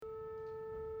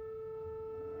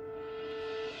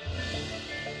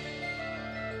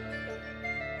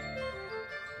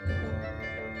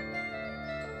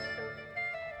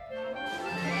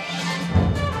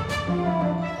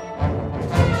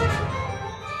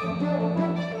I'm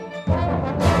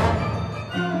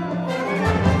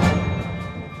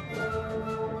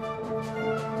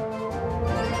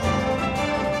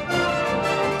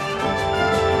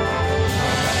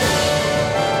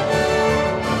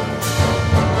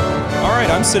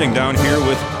sitting down here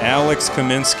with Alex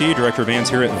Kaminsky, Director of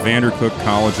Bands here at VanderCook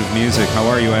College of Music. How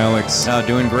are you, Alex?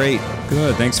 Doing great.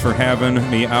 Good. Thanks for having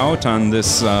me out on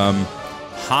this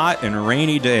hot and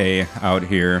rainy day out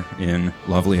here in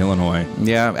lovely Illinois.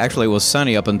 Yeah, actually it was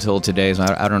sunny up until today, so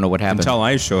I don't know what happened. Until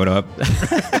I showed up.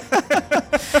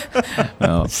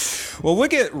 Oh. Well, we'll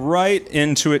get right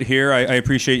into it here. I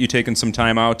appreciate you taking some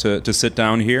time out to sit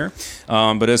down here.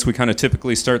 But as we kind of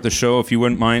typically start the show, if you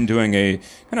wouldn't mind doing a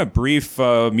kind of brief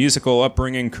musical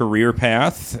upbringing career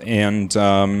path, and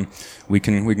we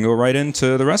can go right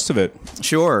into the rest of it.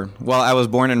 Sure. Well, I was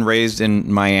born and raised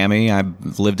in Miami.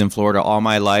 I've lived in Florida all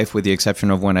my life, with the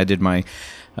exception of when I did my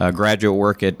graduate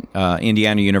work at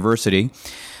Indiana University.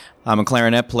 I'm a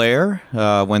clarinet player,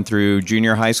 went through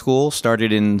junior high school,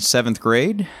 started in 7th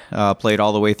grade, played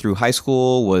all the way through high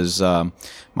school, was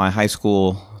my high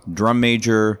school drum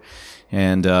major,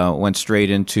 and went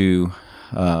straight into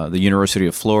the University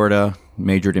of Florida,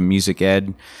 majored in music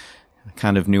ed.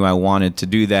 Kind of knew I wanted to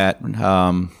do that.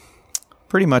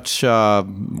 Pretty much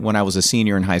when I was a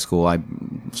senior in high school, I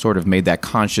sort of made that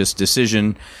conscious decision.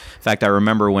 In fact, I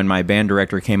remember when my band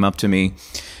director came up to me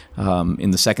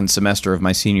in the second semester of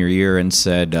my senior year and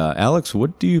said, Alex,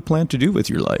 what do you plan to do with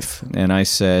your life? And I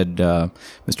said,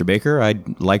 Mr. Baker,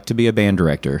 I'd like to be a band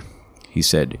director. He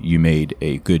said, you made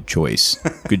a good choice.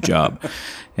 Good job.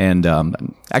 And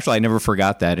actually, I never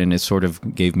forgot that, and it sort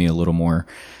of gave me a little more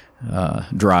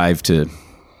drive to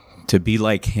be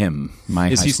like him.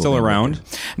 Is he still around?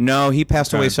 Director. No, he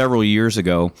passed away several years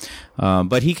ago,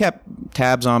 but he kept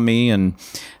tabs on me, and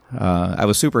I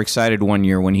was super excited one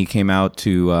year when he came out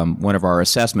to one of our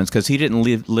assessments, because he didn't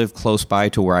live close by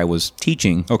to where I was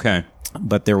teaching. Okay.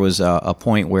 But there was a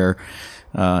point where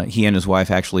he and his wife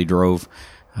actually drove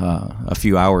a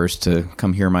few hours to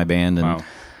come hear my band, and wow.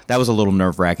 That was a little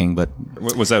nerve-wracking. But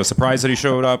was that a surprise that he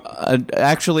showed up?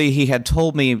 Actually, he had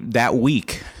told me that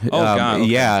week. Oh, God. Okay.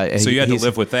 Yeah. So you had to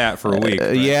live with that for a week.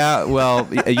 Right? Yeah, well,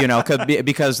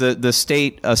 because the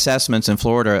state assessments in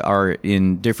Florida are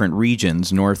in different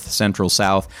regions, north, central,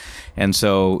 south. And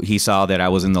so he saw that I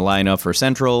was in the lineup for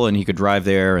Central, and he could drive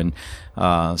there. And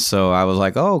so I was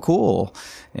like, oh, cool.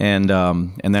 And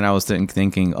then I was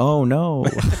thinking, oh no,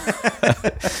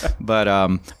 but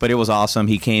it was awesome.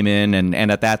 He came in,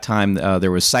 and at that time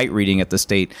there was sight reading at the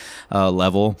state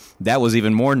level. That was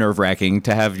even more nerve wracking,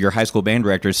 to have your high school band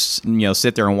directors,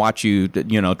 sit there and watch you,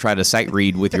 try to sight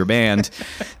read with your band.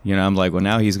 I'm like, well,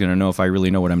 now he's going to know if I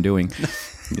really know what I'm doing.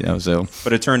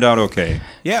 But it turned out okay.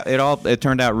 Yeah, it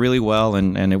turned out really well,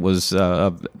 and it was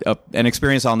an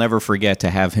experience I'll never forget to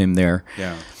have him there.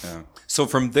 Yeah. So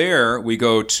from there, we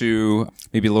go to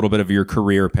maybe a little bit of your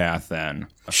career path then.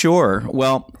 Sure.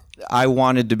 Well, I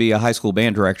wanted to be a high school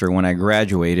band director when I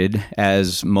graduated,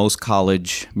 as most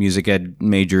college music ed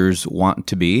majors want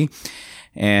to be.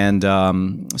 And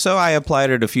so I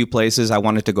applied at a few places. I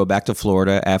wanted to go back to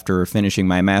Florida after finishing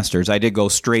my master's. I did go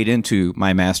straight into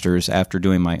my master's after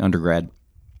doing my undergrad.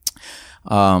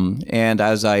 And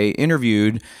as I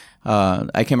interviewed,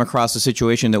 I came across a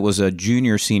situation that was a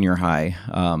junior-senior high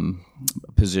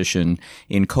position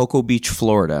in Cocoa Beach,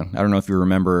 Florida. I don't know if you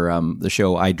remember the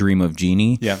show I Dream of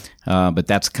Jeannie. Yeah. But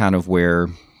that's kind of where,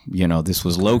 this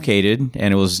was located,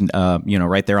 and it was,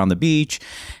 right there on the beach.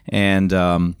 And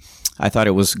I thought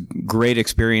it was great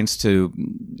experience to,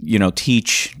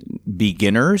 teach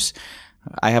beginners.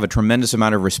 I have a tremendous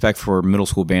amount of respect for middle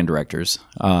school band directors.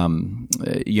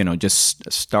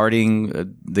 Just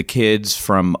starting the kids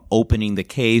from opening the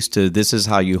case to this is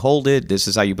how you hold it, this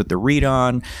is how you put the reed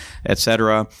on,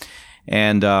 etc.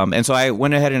 And so I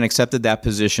went ahead and accepted that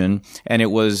position, and it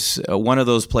was one of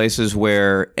those places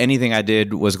where anything I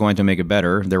did was going to make it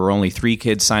better. There were only 3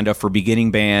 kids signed up for beginning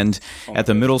band at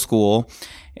the middle school.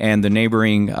 And the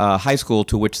neighboring high school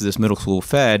to which this middle school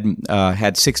fed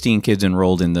had 16 kids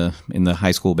enrolled in the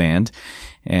high school band,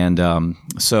 and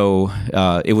so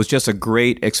it was just a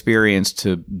great experience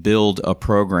to build a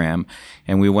program.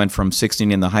 And we went from 16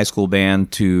 in the high school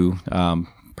band to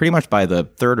pretty much by the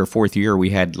 3rd or 4th year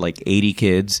we had like 80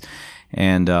 kids,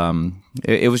 and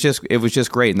it was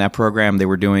just great. In that program, they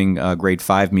were doing grade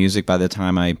 5 music. By the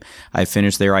time I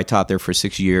finished there, I taught there for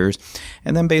 6 years,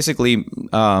 and then basically.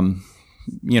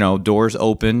 Doors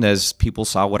opened as people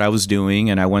saw what I was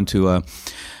doing, and I went to a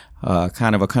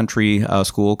kind of a country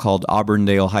school called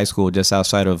Auburndale High School just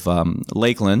outside of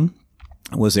Lakeland.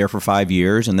 Was there for 5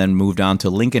 years, and then moved on to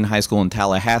Lincoln High School in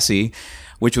Tallahassee,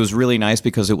 which was really nice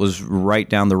because it was right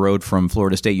down the road from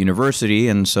Florida State University,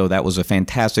 and so that was a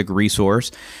fantastic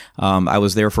resource. I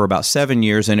was there for about 7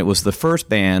 years, and it was the first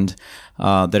band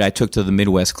that I took to the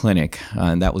Midwest Clinic,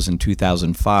 and that was in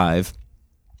 2005.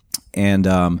 And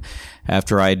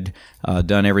after I'd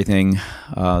done everything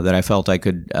that I felt I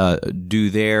could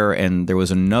do there, and there was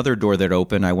another door that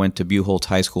opened, I went to Buchholz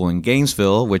High School in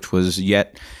Gainesville, which was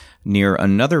yet near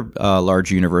another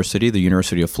large university, the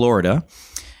University of Florida.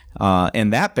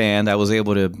 And that band I was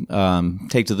able to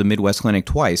take to the Midwest Clinic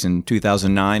twice, in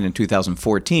 2009 and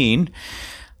 2014.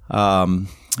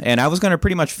 And I was going to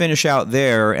pretty much finish out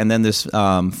there, and then this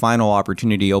final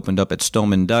opportunity opened up at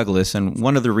Stoneman Douglas. And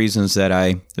one of the reasons that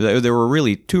there were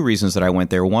really two reasons that I went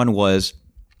there. One was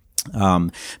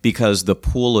because the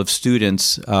pool of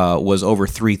students was over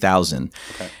 3,000.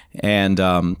 Okay. And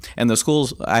the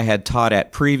schools I had taught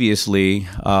at previously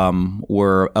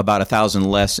were about 1,000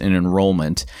 less in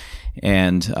enrollment.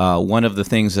 And one of the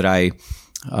things that I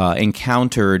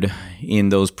encountered in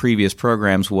those previous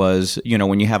programs was,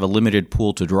 when you have a limited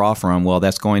pool to draw from, well,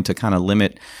 that's going to kind of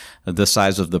limit the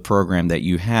size of the program that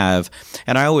you have.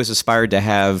 And I always aspired to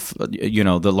have,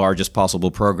 the largest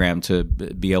possible program to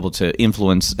be able to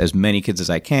influence as many kids as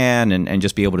I can and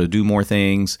just be able to do more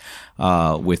things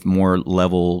with more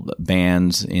level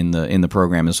bands in the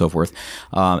program and so forth.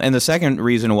 And the second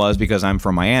reason was because I'm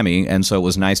from Miami, and so it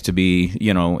was nice to be,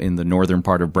 in the northern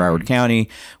part of Broward County,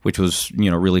 which was,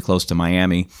 really close to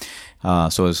Miami.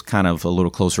 So it was kind of a little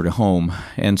closer to home.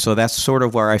 And so that's sort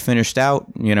of where I finished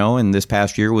out, and this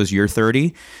past year was year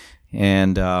 30.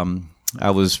 And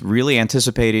I was really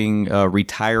anticipating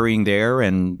retiring there,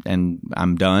 and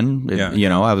I'm done.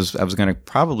 Yeah. I was going to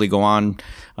probably go on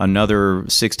another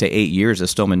 6 to 8 years at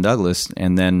Stoneman Douglas,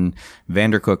 and then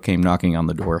VanderCook came knocking on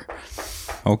the door.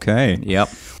 Okay. Yep.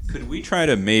 Could we try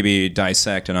to maybe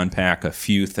dissect and unpack a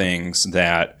few things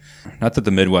that, not that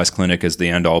the Midwest Clinic is the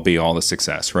end-all, be-all to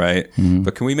success, right? Mm-hmm.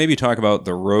 But can we maybe talk about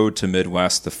the road to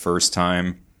Midwest the first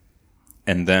time,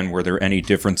 and then were there any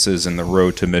differences in the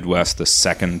road to Midwest the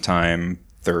second time,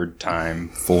 third time,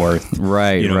 fourth?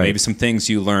 Right, right. Maybe some things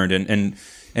you learned,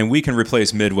 and we can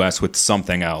replace Midwest with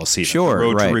something else. Even. Sure, the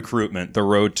road right. to recruitment, the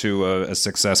road to a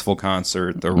successful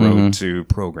concert, the road to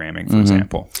programming, for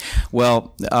example.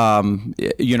 Well,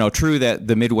 true that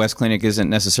the Midwest Clinic isn't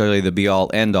necessarily the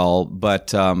be-all, end-all, but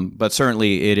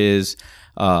certainly it is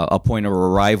a point of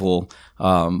arrival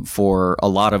for a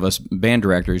lot of us band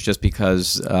directors, just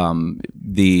because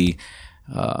the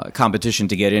competition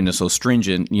to get in is so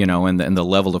stringent, and the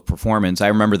level of performance. I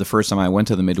remember the first time I went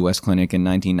to the Midwest Clinic in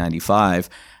 1995,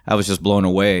 I was just blown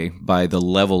away by the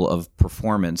level of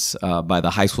performance by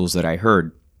the high schools that I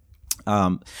heard.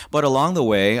 But along the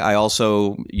way, I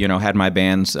also, had my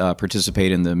bands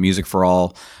participate in the Music for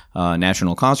All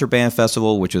National Concert Band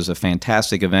Festival, which was a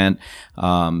fantastic event.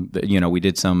 We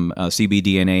did some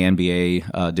CBDNA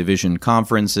NBA division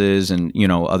conferences and,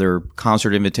 other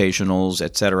concert invitationals,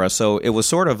 et cetera. So it was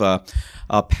sort of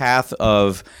a path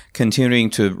of continuing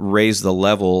to raise the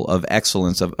level of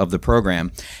excellence of the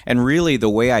program. And really the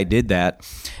way I did that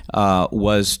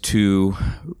was to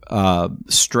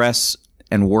stress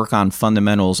and work on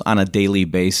fundamentals on a daily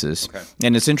basis. Okay.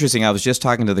 And it's interesting, I was just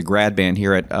talking to the grad band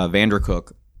here at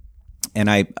VanderCook, and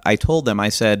I told them, I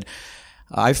said,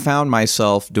 I found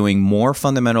myself doing more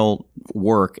fundamental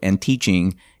work and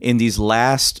teaching in these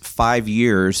last 5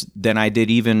 years than I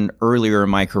did even earlier in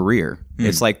my career.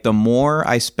 It's like the more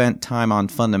I spent time on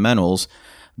fundamentals,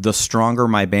 the stronger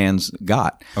my bands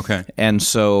got. Okay. And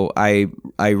so I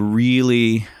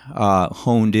really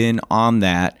honed in on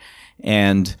that,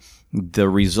 and the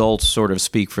results sort of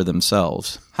speak for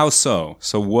themselves. How so?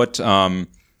 So what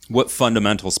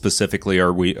fundamentals specifically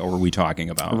are we talking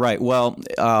about? Right. Well,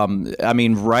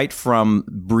 right from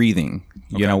breathing,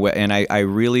 and I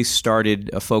really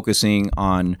started focusing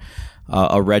on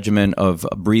a regimen of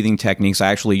breathing techniques.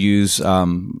 I actually use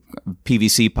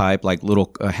PVC pipe, like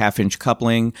little half-inch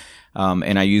coupling,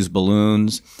 and I use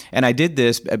balloons. And I did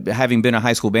this, having been a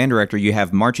high school band director, you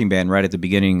have marching band right at the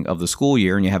beginning of the school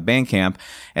year, and you have band camp.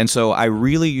 And so I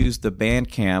really used the band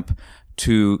camp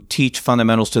to teach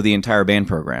fundamentals to the entire band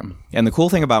program. And the cool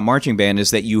thing about marching band is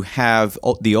that you have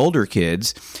the older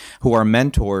kids who are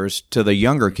mentors to the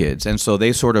younger kids. And so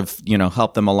they sort of,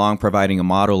 help them along, providing a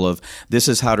model of this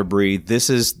is how to breathe,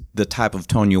 this is the type of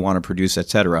tone you want to produce,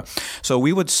 etc. So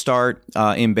we would start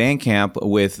in band camp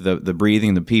with the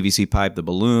breathing, the PVC pipe, the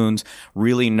balloons,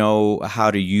 really know how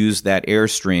to use that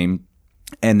airstream.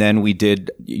 And then we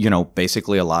did,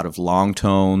 basically a lot of long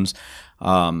tones,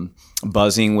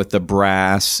 buzzing with the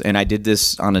brass, and I did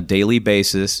this on a daily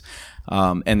basis.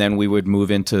 And then we would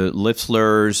move into lip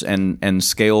slurs and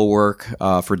scale work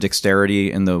for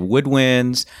dexterity in the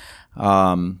woodwinds.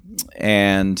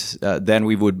 And then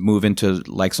we would move into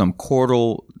like some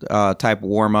chordal type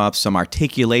warm-ups, some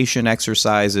articulation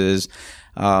exercises.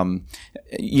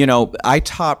 I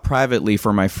taught privately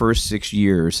for my first 6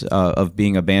 years of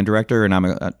being a band director,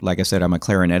 and like I said, I'm a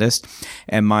clarinetist,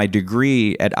 and my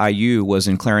degree at IU was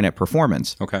in clarinet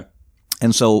performance. Okay.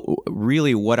 And so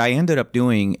really what I ended up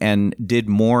doing and did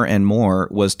more and more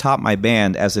was taught my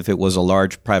band as if it was a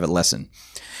large private lesson.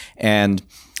 And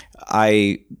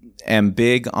I am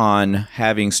big on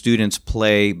having students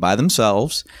play by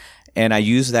themselves, and I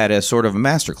use that as sort of a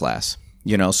masterclass.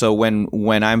 So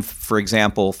when I'm, for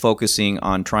example, focusing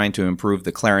on trying to improve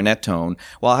the clarinet tone,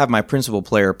 well, I'll have my principal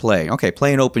player play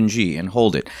an open G and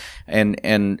hold it.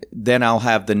 And then I'll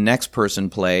have the next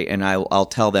person play, and I'll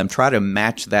tell them, try to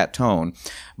match that tone.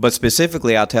 But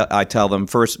specifically, I tell them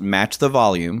first match the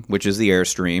volume, which is the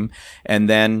airstream, and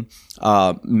then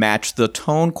match the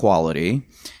tone quality,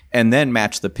 and then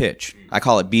match the pitch. I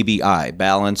call it BBI,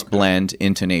 balance, blend,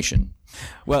 intonation.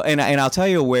 Well, and I'll tell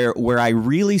you where I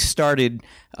really started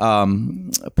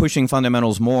pushing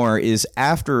fundamentals more is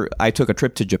after I took a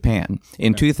trip to Japan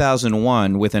in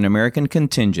 2001 with an American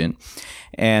contingent,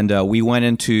 and we went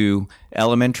into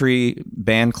elementary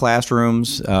band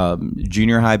classrooms,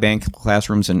 junior high band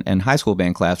classrooms, and high school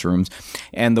band classrooms,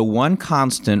 and the one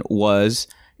constant was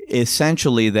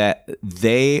essentially that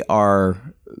they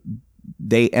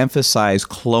emphasize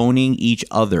cloning each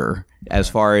other as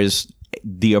far as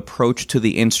the approach to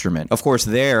the instrument. Of course,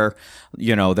 they're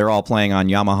all playing on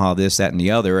Yamaha, this, that, and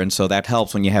the other, and so that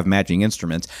helps when you have matching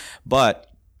instruments. But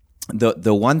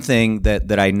the one thing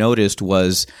that I noticed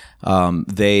was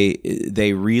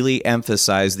they really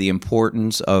emphasize the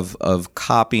importance of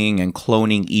copying and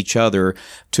cloning each other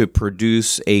to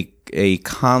produce a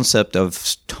concept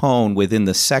of tone within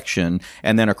the section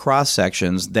and then across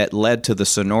sections that led to the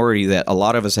sonority that a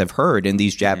lot of us have heard in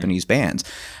these Japanese bands.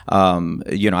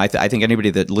 I think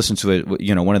anybody that listens to it,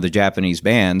 one of the Japanese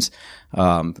bands,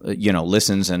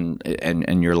 listens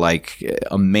and you're like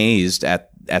amazed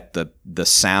at the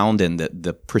sound and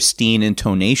the pristine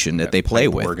intonation that they play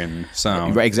with. Organ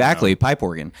sound. Exactly, pipe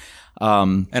organ.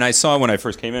 And I saw when I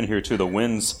first came in here too, the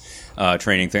winds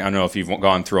training thing. I don't know if you've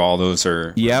gone through all those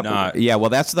or not. Yeah, well,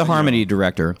 that's the harmony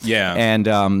director. Yeah.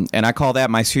 And I call that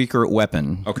my secret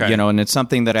weapon. Okay. And it's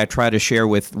something that I try to share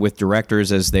with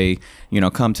directors as they,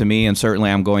 come to me, and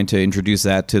certainly I'm going to introduce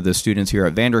that to the students here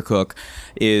at VanderCook,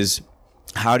 is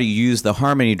how to use the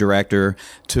harmony director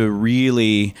to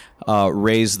really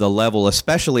raise the level,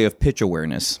 especially of pitch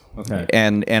awareness. Okay.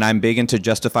 And I'm big into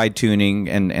justified tuning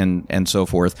and so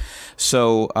forth.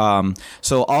 So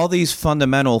all these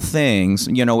fundamental things,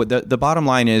 the bottom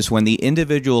line is when the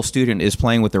individual student is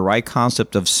playing with the right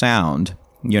concept of sound,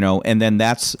 and then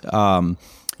that's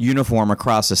uniform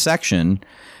across a section,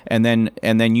 and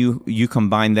then you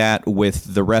combine that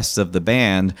with the rest of the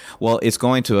band, well, it's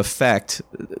going to affect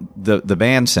the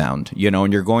band sound,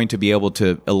 and you're going to be able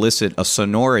to elicit a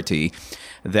sonority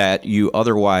that you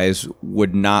otherwise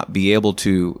would not be able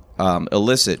to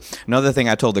elicit. Another thing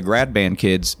I told the grad band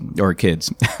kids, the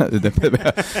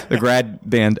grad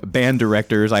band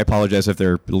directors, I apologize if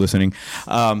they're listening,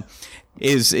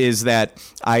 is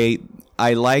that I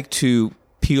like to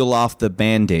peel off the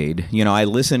Band-Aid. I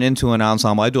listen into an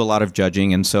ensemble. I do a lot of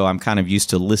judging, and so I'm kind of used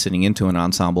to listening into an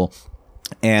ensemble.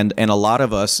 And a lot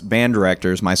of us band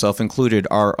directors, myself included,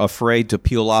 are afraid to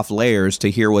peel off layers to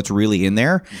hear what's really in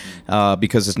there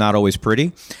because it's not always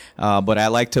pretty. But I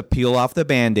like to peel off the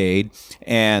Band-Aid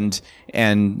and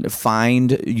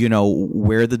find,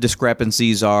 where the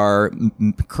discrepancies are,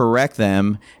 correct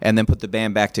them, and then put the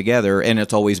band back together. And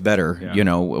it's always better,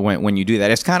 when you do that.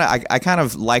 It's kind of, I kind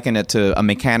of liken it to a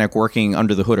mechanic working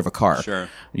under the hood of a car. Sure.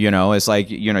 It's like,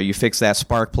 you fix that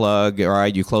spark plug, all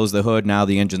right, you close the hood, now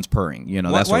the engine's purring, that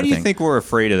sort of thing. Why do you think we're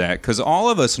afraid of that? Because all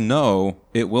of us know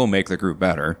it will make the group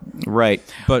better. Right.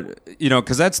 But,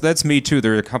 because that's me too.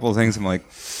 There are a couple of things I'm like,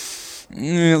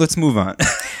 let's move on.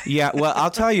 Yeah, well,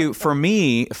 I'll tell you, for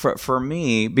me,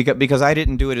 because I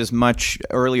didn't do it as much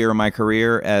earlier in my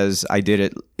career as I did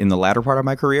it in the latter part of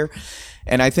my career.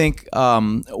 And I think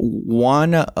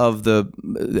one of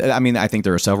I think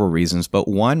there are several reasons, but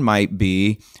one might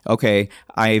be, okay,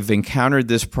 I've encountered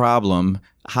this problem.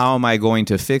 How am I going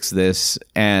to fix this?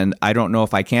 And I don't know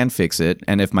if I can fix it.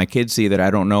 And if my kids see that I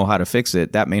don't know how to fix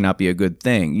it, that may not be a good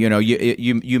thing.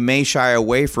 You may shy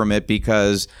away from it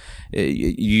because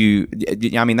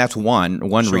that's one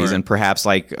Sure. reason. Perhaps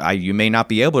you may not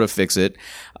be able to fix it.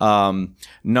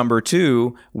 Number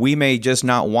two, we may just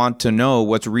not want to know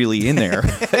what's really in there.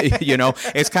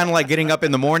 It's kind of like getting up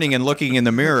in the morning and looking in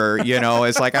the mirror.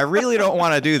 It's like, I really don't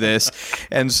want to do this.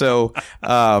 And so,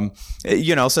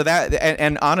 so that,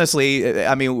 and honestly,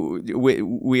 I mean,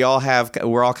 we're all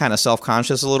kind of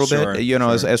self-conscious a little Sure, bit,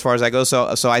 sure. as far as that goes.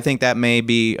 So I think that may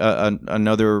be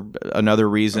another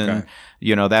reason. Okay.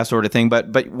 That sort of thing.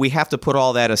 But we have to put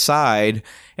all that aside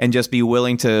and just be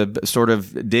willing to sort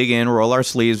of dig in, roll our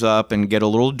sleeves up, and get a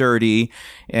little dirty.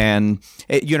 And,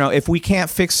 if we can't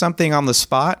fix something on the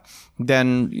spot,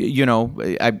 then,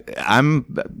 I'm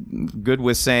good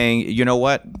with saying, you know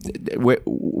what,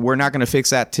 we're not going to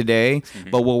fix that today,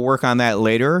 but we'll work on that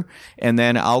later. And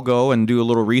then I'll go and do a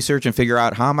little research and figure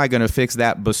out how am I going to fix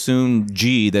that bassoon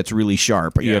G that's really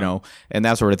sharp, and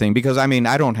that sort of thing. Because, I mean,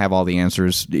 I don't have all the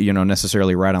answers,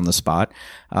 necessarily right on the spot,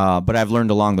 but I've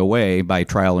learned along the way by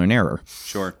trial and error.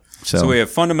 Sure. So we have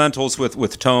fundamentals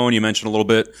with tone. You mentioned a little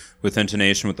bit with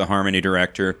intonation with the harmony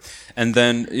director. And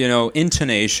then,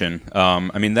 intonation.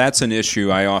 I mean, that's an issue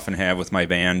I often have with my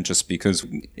band just because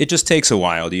it just takes a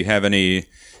while. Do you have any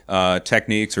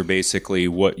techniques or basically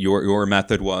what your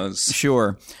method was?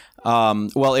 Sure.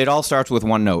 Well, it all starts with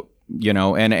one note.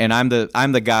 And I'm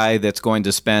the guy that's going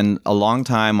to spend a long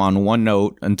time on one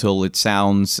note until it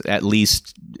sounds at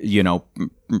least,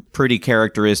 pretty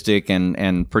characteristic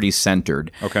and pretty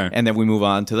centered. Okay. And then we move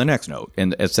on to the next note,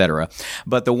 and et cetera.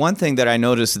 But the one thing that I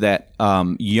noticed that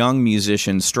young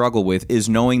musicians struggle with is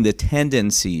knowing the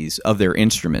tendencies of their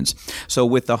instruments. So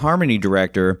with the harmony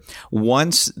director,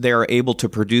 once they're able to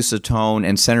produce a tone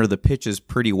and center the pitches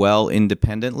pretty well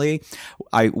independently,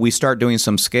 we start doing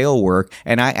some scale work,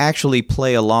 and I actually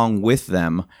play along with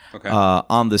them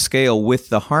on the scale with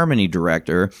the harmony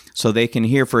director, so they can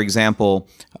hear, for example,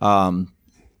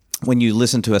 when you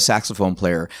listen to a saxophone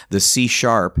player, the C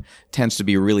sharp tends to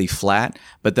be really flat,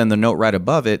 but then the note right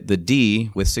above it, the D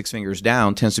with 6 fingers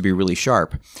down, tends to be really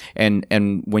sharp. And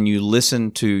when you listen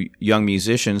to young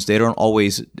musicians, they don't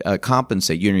always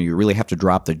compensate. You really have to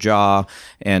drop the jaw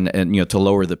and to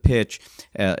lower the pitch,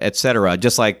 et cetera.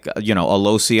 Just like, a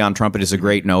low C on trumpet is a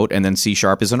great note, and then C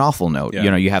sharp is an awful note.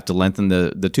 Yeah. You have to lengthen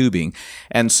the tubing.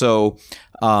 And so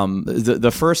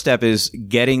the first step is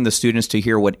getting the students to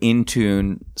hear what in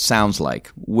tune sounds like,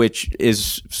 which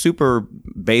is super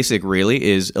basic, really,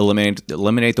 is eliminate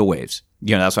the waves.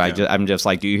 That's why I'm just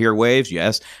like, do you hear waves?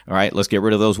 Yes. All right, let's get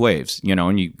rid of those waves,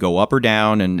 and you go up or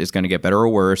down and it's going to get better or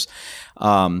worse.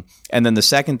 And then the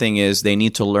second thing is they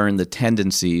need to learn the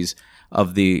tendencies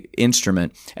of the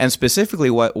instrument. And specifically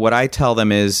what I tell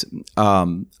them is,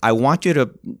 I want you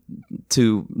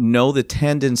to know the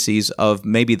tendencies of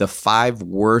maybe the 5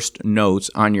 worst notes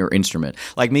on your instrument.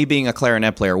 Like me being a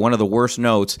clarinet player, one of the worst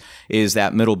notes is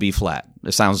that middle B flat.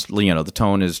 It sounds, the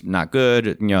tone is not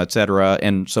good, et cetera.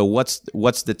 And so what's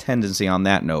the tendency on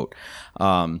that note?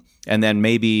 And then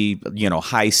maybe,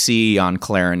 high C on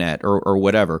clarinet or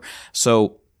whatever.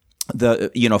 So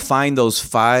find those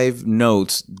 5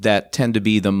 notes that tend to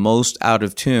be the most out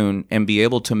of tune and be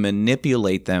able to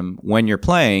manipulate them when you're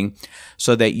playing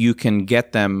so that you can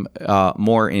get them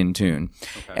more in tune.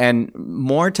 Okay. And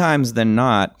more times than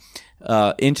not,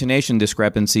 intonation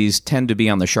discrepancies tend to be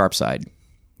on the sharp side.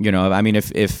 I mean,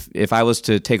 if I was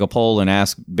to take a poll and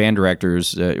ask band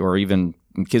directors or even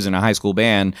kids in a high school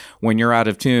band, when you're out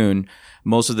of tune,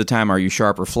 most of the time, are you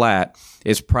sharp or flat? The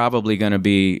answer is probably going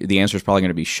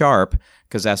to be sharp,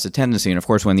 because that's the tendency. And of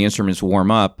course, when the instruments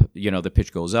warm up, the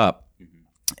pitch goes up. Mm-hmm.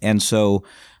 And so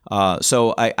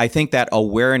I think that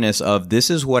awareness of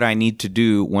this is what I need to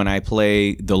do when I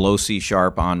play the low C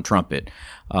sharp on trumpet,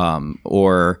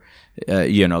 or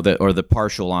the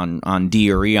partial on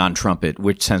D or E on trumpet,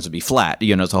 which tends to be flat.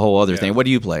 It's a whole other thing. What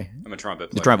do you play? I'm a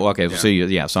trumpet player. The trumpet. Okay,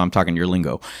 yeah. So I'm talking your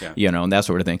lingo. Yeah. And that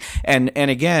sort of thing. And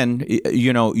again,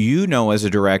 as a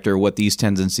director what these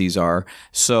tendencies are.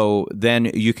 So then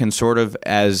you can sort of,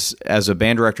 as a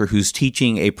band director who's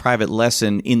teaching a private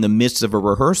lesson in the midst of a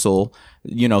rehearsal,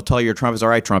 tell your trumpets, all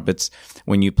right, trumpets,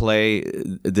 when you play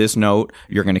this note,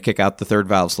 you're going to kick out the third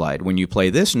valve slide. When you play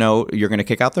this note, you're going to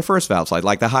kick out the first valve slide,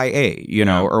 like the high A,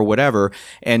 or whatever.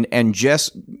 And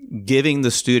just giving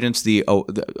the students the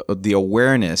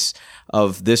awareness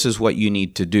of this is what you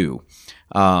need to do.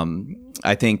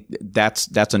 I think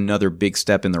that's another big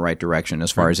step in the right direction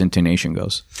as far as intonation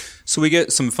goes. So we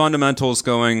get some fundamentals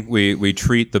going. We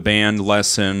treat the band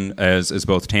lesson as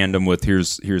both tandem with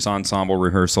here's ensemble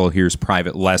rehearsal, here's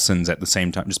private lessons at the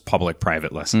same time, just public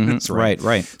private lessons. Mm-hmm.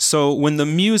 Right. So when the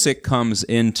music comes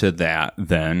into that,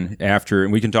 then after,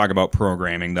 and we can talk about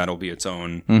programming, that'll be its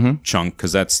own chunk,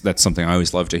 because that's something I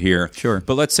always love to hear. Sure.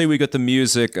 But let's say we get the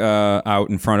music out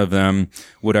in front of them,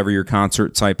 whatever your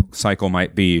concert cycle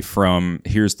might be, from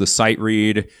here's the sight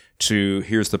read to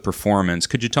here's the performance.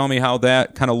 Could you tell me how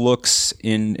that kind of looks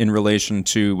in relation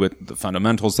to with the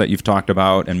fundamentals that you've talked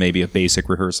about and maybe a basic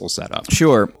rehearsal setup?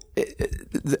 Sure.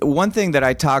 One thing that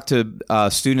I talk to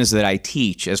students that I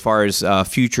teach as far as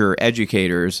future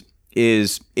educators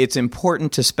is it's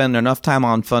important to spend enough time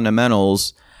on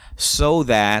fundamentals so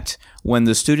that when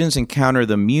the students encounter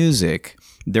the music,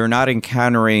 they're not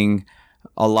encountering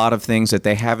a lot of things that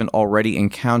they haven't already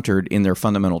encountered in their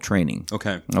fundamental training.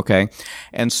 Okay.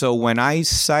 And so when I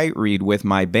sight read with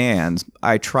my bands,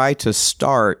 I try to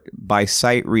start by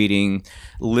sight reading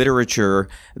literature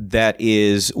that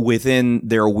is within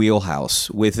their wheelhouse,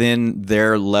 within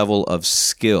their level of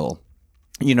skill.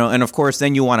 And of course,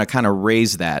 then you want to kind of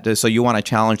raise that. So you want to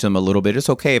challenge them a little bit. It's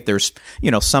okay if there's,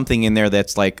 something in there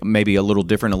that's like maybe a little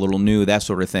different, a little new, that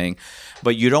sort of thing.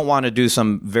 But you don't want to do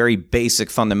some very basic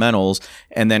fundamentals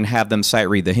and then have them sight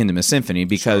read the Hindemith Symphony,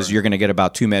 because you're going to get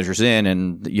about 2 measures in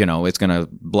and, it's going to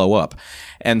blow up.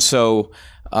 And so,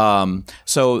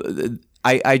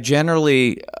 I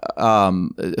generally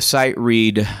sight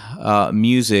read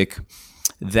music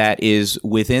that is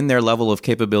within their level of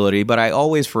capability, but I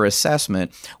always, for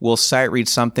assessment, will sight read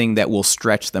something that will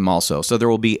stretch them also. So there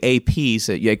will be a piece,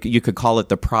 that you could call it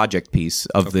the project piece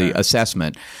of the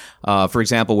assessment. For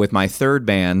example, with my third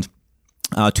band,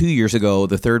 2 years ago,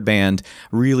 the third band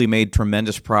really made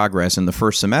tremendous progress in the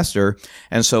first semester,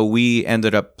 and so we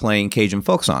ended up playing Cajun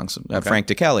folk songs, Frank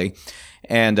DeKelly.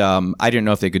 And I didn't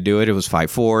know if they could do it. It was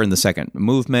 5/4 in the second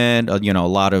movement, a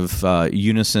lot of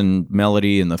unison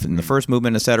melody in the first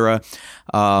movement, etc.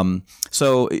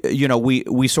 So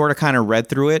we sort of kind of read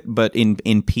through it, but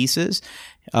in pieces.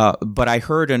 But I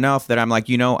heard enough that I'm like,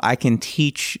 I can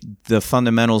teach the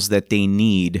fundamentals that they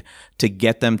need to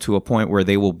get them to a point where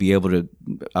they will be able to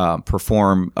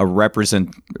perform a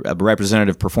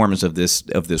representative performance of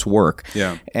this work.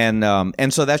 Yeah.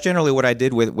 And so that's generally what I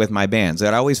did with my bands.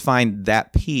 That I always find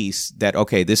that piece that,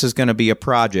 okay, this is going to be a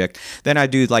project. Then I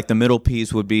do like the middle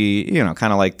piece would be,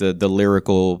 kind of like the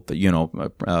lyrical,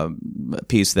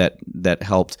 piece that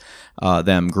helped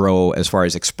them grow as far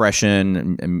as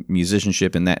expression and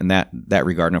musicianship in that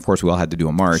regard. And of course, we all had to do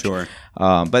a march. Sure.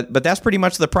 But that's pretty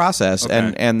much the process.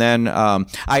 Okay. And then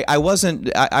I wasn't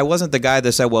the guy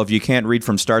that said, well, if you can't read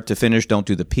from start to finish, don't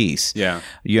do the piece. Yeah.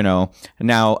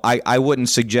 Now I wouldn't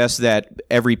suggest that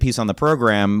every piece on the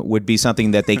program would be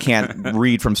something that they can't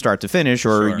read from start to finish,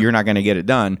 or you're not going to get it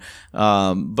done.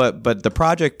 But the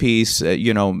project piece,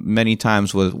 many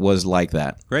times was like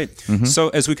that. Great. Mm-hmm. So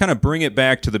as we kind of bring it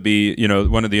back to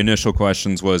one of the initial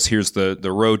questions was, here's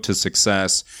the road to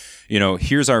success.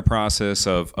 Here's our process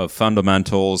of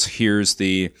fundamentals. Here's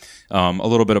the a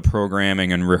little bit of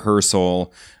programming and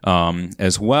rehearsal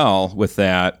as well. With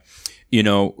that,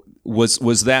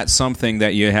 was that something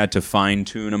that you had to fine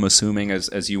tune? I'm assuming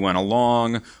as you went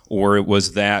along, or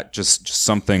was that just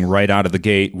something right out of the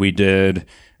gate we did?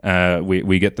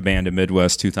 We get the band in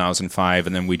Midwest 2005,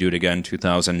 and then we do it again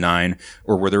 2009.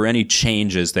 Or were there any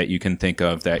changes that you can think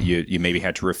of that you maybe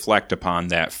had to reflect upon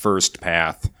that first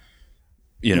path?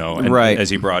 Right.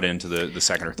 As you brought into the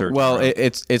second or third. Well,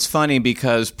 it's funny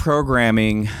because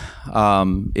programming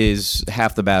is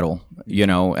half the battle.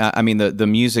 I mean, the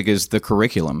music is the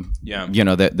curriculum.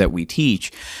 Yeah. That we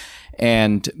teach,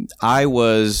 and I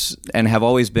was and have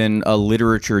always been a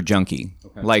literature junkie.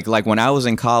 Okay. Like when I was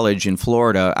in college in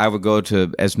Florida, I would go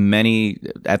to as many,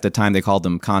 at the time they called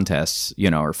them contests,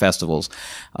 or festivals,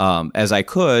 as I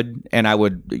could, and I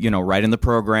would, write in the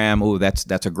program, oh,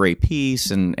 that's a great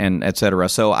piece, and et cetera.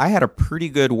 So I had a pretty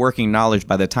good working knowledge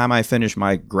by the time I finished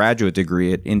my graduate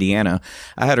degree at Indiana.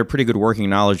 I had a pretty good working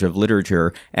knowledge of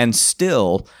literature, and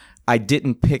still, I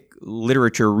didn't pick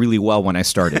literature really well when I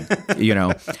started,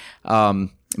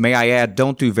 May I add,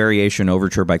 don't do Variation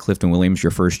Overture by Clifton Williams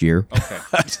your first year.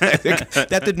 Okay.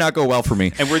 That did not go well for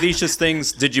me. And were these just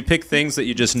things, did you pick things that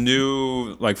you just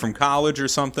knew, like from college or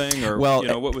something? Or,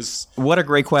 what was... What a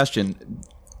great question.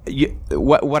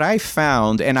 What I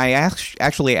found, and I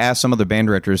actually asked some of the band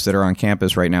directors that are on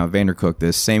campus right now at VanderCook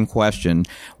this same question,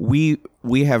 we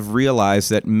have realized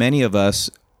that many of us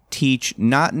teach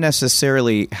not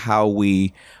necessarily how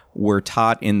we were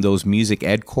taught in those music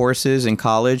ed courses in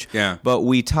college. Yeah. But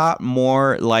we taught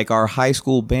more like our high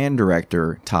school band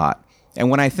director taught. And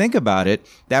when I think about it,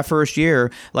 that first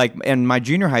year, and my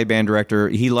junior high band director,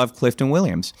 he loved Clifton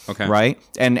Williams. Okay. Right?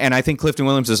 And I think Clifton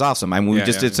Williams is awesome. I mean, we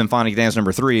just did Symphonic Dance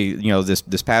number 3,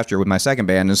 this past year with my second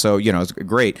band. And so, it's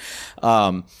great.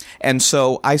 And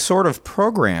so I sort of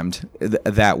programmed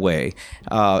that way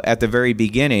at the very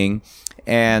beginning.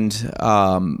 And,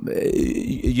 by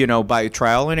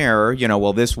trial and error,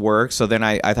 this works. So then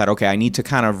I thought, okay, I need to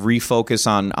kind of refocus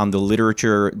on the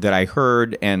literature that I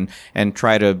heard and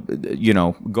try to,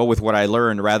 go with what I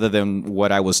learned rather than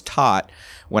what I was taught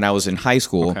when I was in high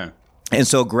school. Okay. And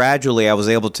so gradually I was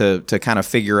able to kind of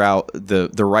figure out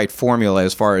the right formula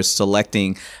as far as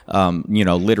selecting,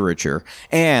 literature.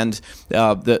 And,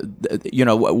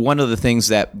 one of the things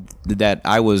that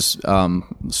I was,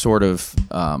 sort of,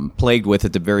 plagued with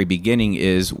at the very beginning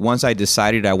is once I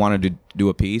decided I wanted to do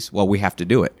a piece, well, we have to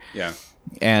do it. Yeah.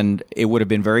 And it would have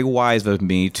been very wise of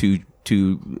me to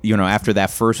after that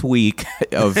first week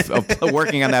of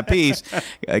working on that piece,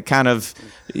 kind of,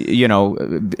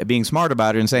 being smart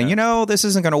about it and saying, this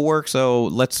isn't going to work, so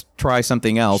let's try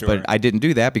something else. Sure. But I didn't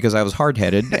do that because I was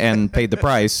hard-headed and paid the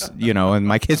price, and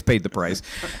my kids paid the price.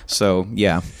 So,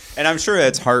 yeah. And I'm sure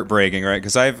it's heartbreaking, right?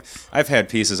 Because I've had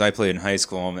pieces I played in high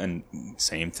school, and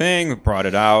same thing, brought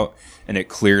it out, and it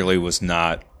clearly was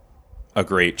not a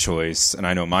great choice, and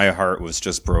I know my heart was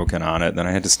just broken on it. Then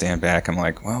I had to stand back. I'm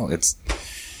like, well, it's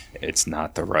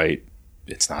not the right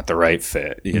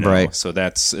fit, Right. So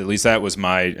that's, at least that was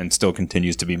and still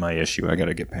continues to be my issue. I got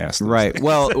to get past those right. things.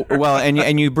 Well,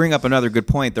 and you bring up another good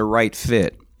point: the right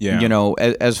fit. Yeah.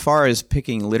 As far as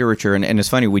picking literature, and it's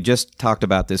funny, we just talked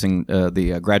about this in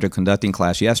the graduate conducting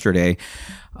class yesterday.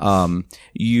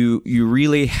 You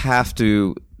really have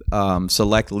to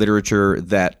select literature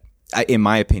that, in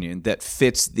my opinion, that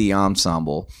fits the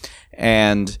ensemble.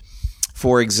 And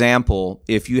for example,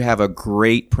 if you have a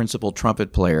great principal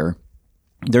trumpet player,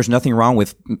 there's nothing wrong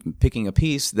with picking a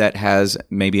piece that has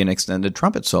maybe an extended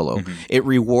trumpet solo. Mm-hmm. It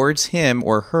rewards him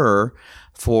or her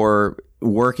for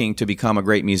working to become a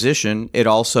great musician. It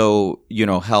also,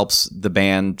 helps the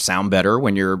band sound better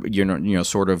when you're,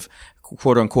 sort of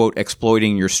quote unquote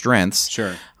exploiting your strengths.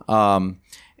 Sure.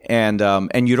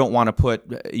 And you don't want to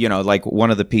put, like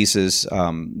one of the pieces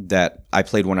that I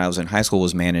played when I was in high school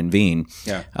was Man in Veen,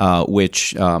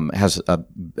 which has a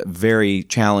very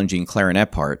challenging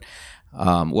clarinet part.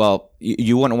 Well,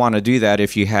 you wouldn't want to do that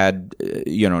if you had,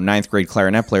 ninth grade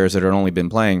clarinet players that had only been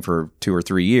playing for 2 or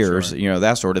 3 years, Sure.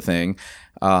 That sort of thing.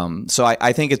 So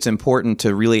I think it's important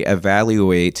to really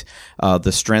evaluate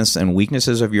the strengths and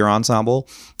weaknesses of your ensemble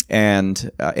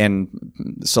and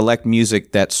select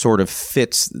music that sort of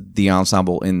fits the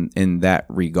ensemble in that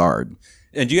regard.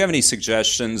 And do you have any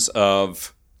suggestions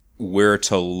of where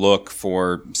to look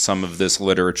for some of this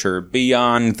literature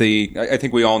beyond I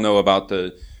think we all know about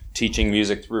the teaching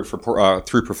music through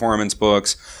performance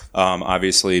books,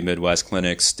 obviously Midwest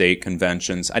clinics, state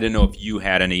conventions. I didn't know if you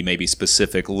had any maybe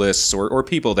specific lists or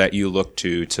people that you look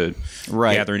to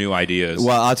gather new ideas.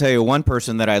 Well, I'll tell you, one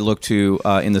person that I looked to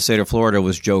in the state of Florida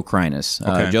was Joe Kreines.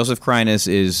 Okay. Joseph Kreines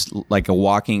is like a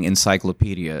walking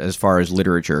encyclopedia as far as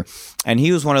literature. And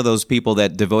he was one of those people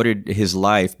that devoted his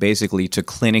life basically to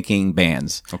clinicking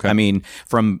bands. Okay. I mean,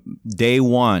 from day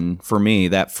one for me,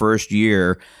 that first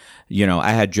year,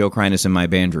 I had Joe Kreines in my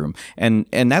band room. And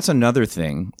that's another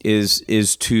thing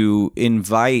is to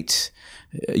invite,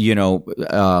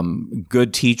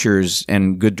 good teachers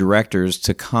and good directors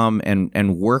to come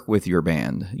and work with your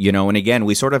band, and again,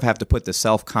 we sort of have to put the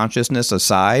self-consciousness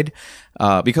aside,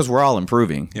 because we're all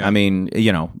improving. Yeah. I mean,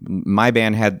 my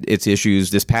band had its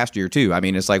issues this past year too. I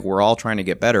mean, it's like we're all trying to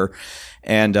get better.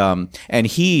 And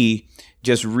he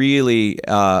just really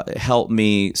helped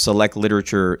me select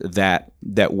literature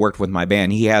that worked with my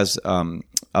band. He has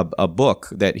a book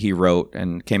that he wrote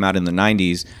and came out in the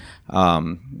 90s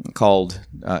called,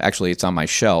 actually it's on my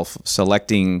shelf,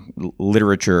 Selecting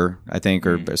Literature, I think,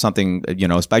 or something,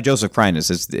 it's by Joseph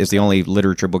Kreines. It's the only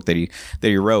literature book that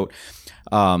he wrote.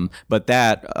 But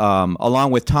that,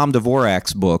 along with Tom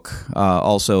Dvorak's book,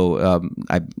 also,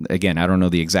 I don't know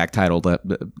the exact title, but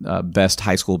Best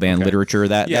High School Band Literature,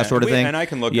 that sort of thing. And I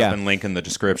can look up and link in the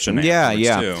description.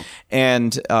 Too.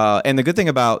 And the good thing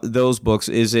about those books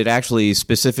is it actually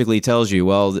specifically tells you,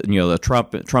 well, the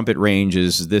trumpet range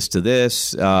is this to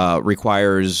this,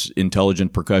 requires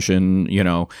intelligent percussion,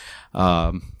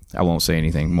 I won't say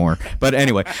anything more. But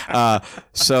anyway, but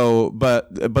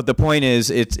the point is,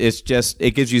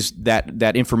 it gives you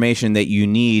that information that you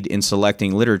need in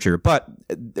selecting literature. But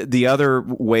the other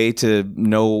way to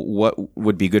know what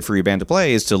would be good for your band to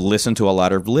play is to listen to a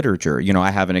lot of literature.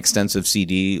 I have an extensive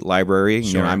CD library.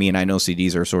 Sure. I know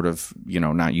CDs are sort of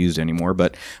not used anymore,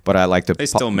 but I like to. They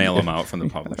still mail them out from the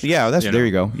publisher. Yeah, there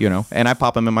you go. And I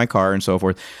pop them in my car and so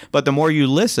forth. But the more you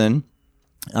listen,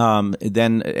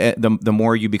 then the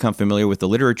more you become familiar with the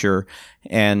literature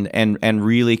and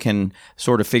really can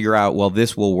sort of figure out, well,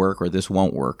 this will work or this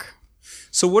won't work.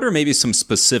 So what are maybe some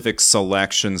specific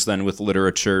selections then with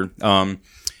literature?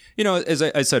 As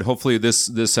I said, hopefully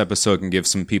this episode can give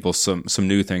some people some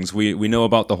new things. We know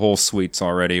about the whole suites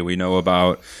already. We know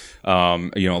about a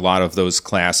lot of those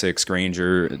classics,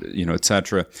 Granger, et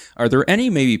cetera. Are there any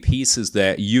maybe pieces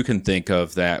that you can think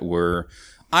of that were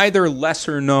either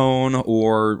lesser known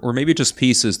or maybe just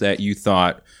pieces that you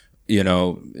thought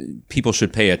people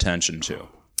should pay attention to?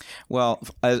 Well,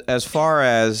 as far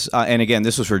as and again,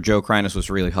 this was where Joe Kreines was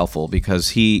really helpful because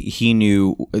he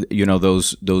knew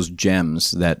those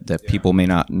gems that people may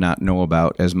not know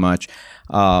about as much.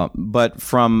 But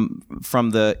from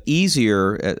the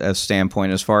easier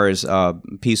standpoint, as far as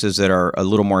pieces that are a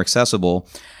little more accessible,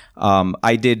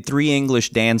 I did 3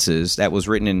 English dances that was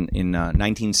written in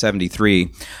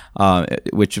 1973, and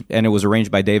it was arranged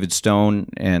by David Stone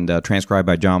and transcribed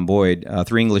by John Boyd.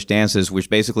 3 English dances, which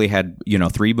basically had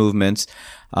 3 movements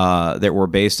that were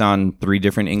based on 3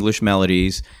 different English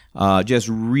melodies, just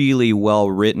really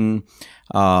well written.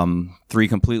 3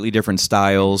 completely different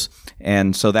styles,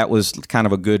 and so that was kind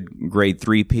of a good grade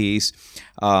 3 piece.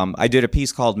 I did a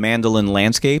piece called Mandolin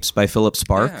Landscapes by Philip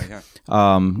Spark. Yeah.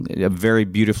 A very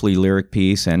beautifully lyric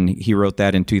piece, and he wrote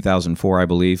that in 2004, I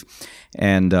believe.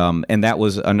 And that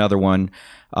was another one.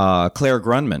 Claire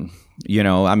Grundman,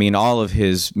 all of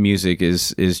his music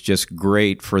is just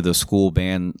great for the school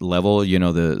band level.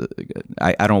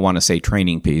 I don't want to say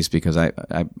training piece because I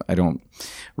don't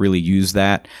really use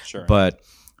that. Sure.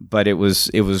 But it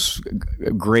was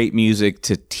great music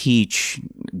to teach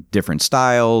different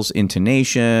styles,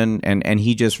 intonation, and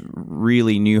he just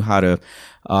really knew how to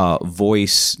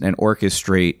voice and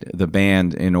orchestrate the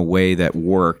band in a way that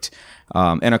worked.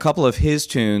 And a couple of his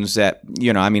tunes that,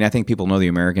 I think people know the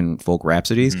American folk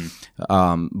rhapsodies,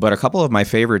 but a couple of my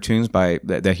favorite tunes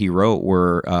that he wrote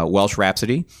were Welsh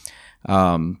Rhapsody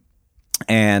and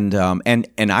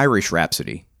Irish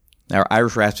Rhapsody. Now,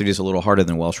 Irish Rhapsody is a little harder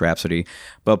than Welsh Rhapsody,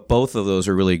 but both of those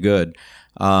are really good.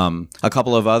 A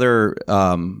couple of other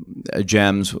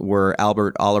gems were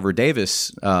Albert Oliver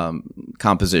Davis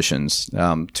compositions.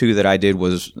 2 that I did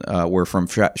were from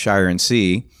Shire and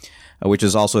Sea, which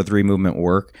is also a 3-movement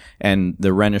work, and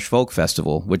the Rhenish Folk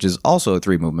Festival, which is also a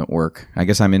 3-movement work. I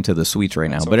guess I'm into the suites right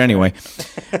now. That's but okay. Anyway,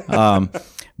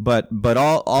 but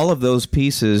all of those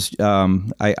pieces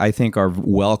I think are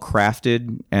well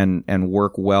crafted and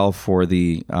work well for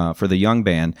the young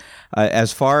band.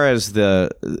 As far as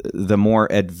the more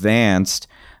advanced,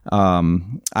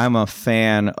 I'm a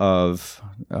fan of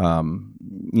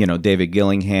David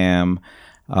Gillingham.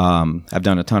 I've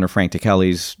done a ton of Frank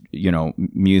Tikelli's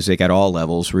music at all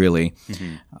levels, really.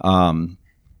 Mm-hmm.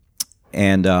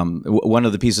 And one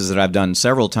of the pieces that I've done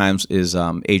several times is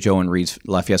H. Owen Reed's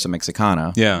La Fiesta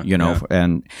Mexicana. Yeah.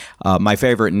 And my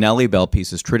favorite Nelly Bell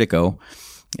piece is Tritico.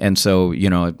 And so,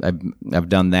 I've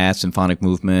done that, symphonic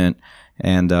movement.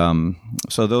 And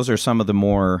so those are some of the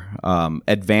more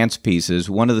advanced pieces.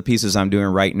 One of the pieces I'm doing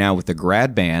right now with the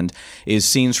grad band is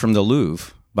Scenes from the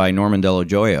Louvre by Norman Dello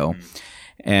Joio.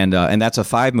 And that's a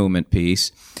 5-movement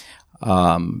piece.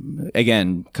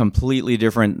 Again, completely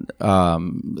different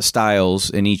styles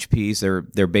in each piece.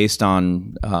 They're based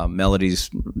on melodies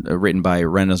written by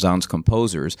Renaissance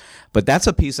composers. But that's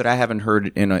a piece that I haven't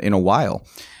heard in a while.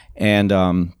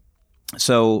 And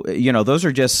so those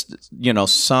are just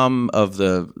some of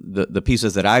the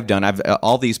pieces that I've done.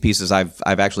 All these pieces I've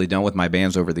actually done with my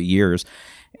bands over the years.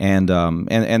 And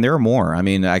there are more. I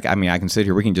mean, I can sit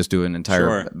here. We can just do an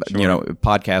entire, sure.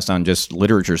 Podcast on just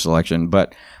literature selection.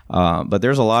 But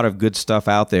there's a lot of good stuff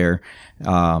out there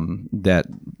that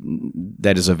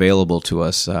is available to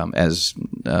us as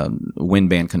wind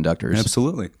band conductors.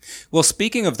 Absolutely. Well,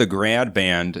 speaking of the grad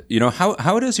band,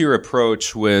 how does your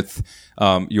approach with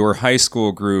your high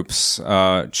school groups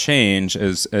change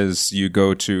as you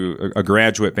go to a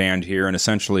graduate band here, and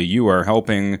essentially you are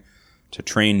helping to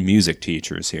train music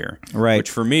teachers here, right? Which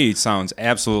for me sounds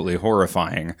absolutely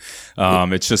horrifying.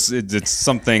 It's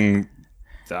something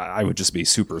I would just be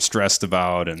super stressed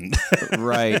about, and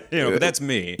right. But that's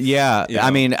me. Yeah.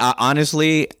 I mean,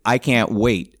 honestly, I can't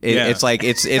wait. It's like,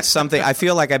 it's something, I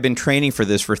feel like I've been training for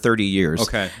this for 30 years.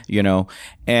 Okay.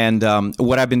 And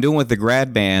what I've been doing with the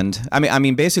grad band, I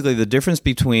mean, basically the difference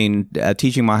between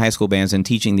teaching my high school bands and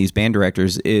teaching these band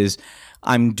directors is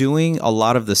I'm doing a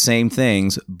lot of the same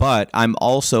things, but I'm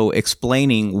also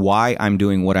explaining why I'm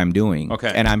doing what I'm doing.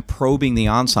 Okay. And I'm probing the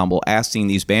ensemble, asking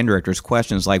these band directors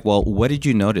questions like, well, what did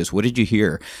you notice? What did you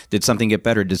hear? Did something get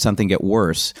better? Did something get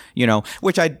worse?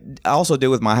 Which I also did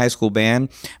with my high school band.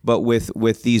 But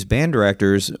with these band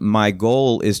directors, my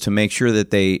goal is to make sure that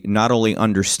they not only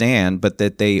understand, but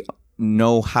that they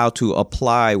know how to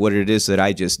apply what it is that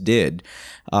I just did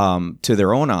to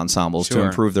their own ensembles, to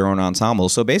improve their own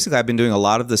ensembles. So basically, I've been doing a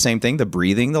lot of the same thing: the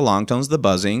breathing, the long tones, the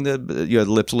buzzing, the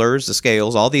lip slurs, the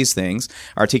scales, all these things,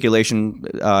 articulation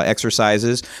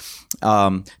exercises.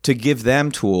 To give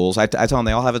them tools. I tell them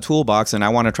they all have a toolbox, and I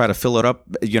want to try to fill it up,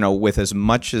 with as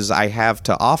much as I have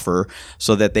to offer,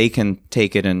 so that they can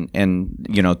take it and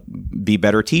be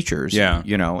better teachers. Yeah.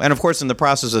 And of course, in the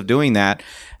process of doing that,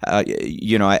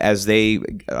 as they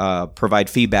provide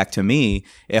feedback to me,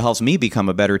 it helps me become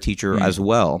a better teacher as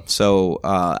well. So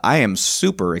I am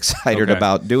super excited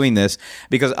about doing this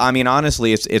because, I mean,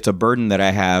 honestly, it's a burden that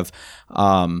I have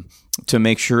to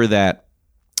make sure that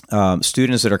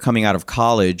students that are coming out of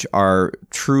college are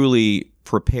truly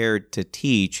prepared to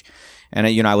teach. And,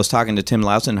 I was talking to Tim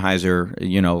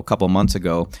Lausenheiser, a couple of months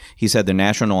ago. He said the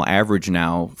national average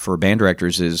now for band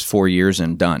directors is 4 years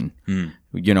and done,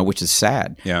 which is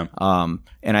sad. Yeah.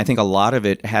 And I think a lot of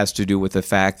it has to do with the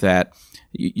fact that,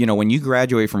 when you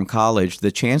graduate from college,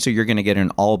 the chance that you're going to get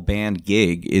an all-band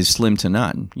gig is slim to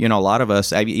none. A lot of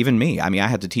us, even me, I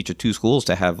had to teach at 2 schools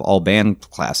to have all-band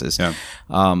classes. Yeah.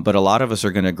 But a lot of us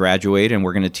are going to graduate and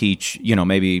we're going to teach,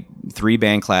 maybe 3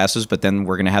 band classes, but then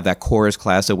we're going to have that chorus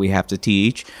class that we have to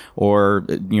teach, or,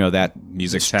 that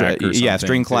music tech or something.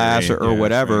 String class or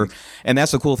whatever. String. And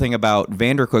that's the cool thing about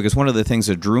VanderCook is one of the things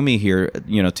that drew me here,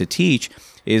 to teach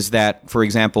is that, for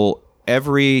example,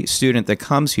 every student that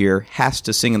comes here has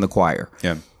to sing in the choir.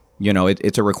 Yeah.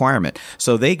 It's a requirement.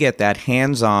 So they get that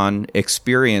hands-on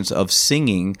experience of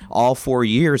singing all 4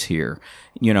 years here,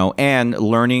 and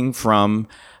learning from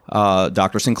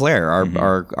Dr. Sinclair,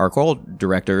 our choral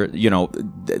director,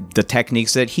 the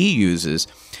techniques that he uses.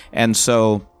 And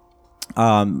so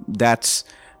that's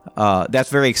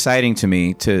very exciting to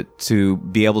me to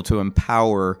be able to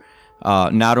empower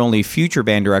not only future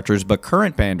band directors, but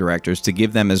current band directors, to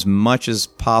give them as much as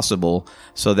possible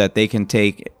so that they can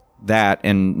take that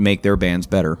and make their bands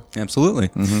better. Absolutely.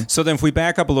 Mm-hmm. So then if we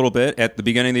back up a little bit, at the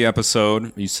beginning of the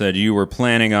episode, you said you were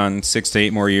planning on 6 to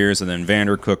 8 more years, and then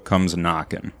VanderCook comes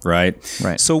knocking, right?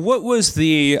 Right. So what was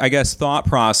the, thought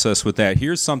process with that?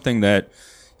 Here's something that,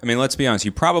 let's be honest,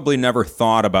 you probably never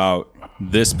thought about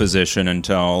this position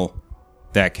until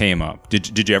that came up.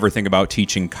 Did you ever think about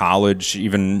teaching college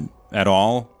even at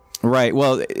all? Right.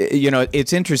 Well,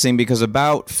 it's interesting because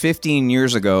about 15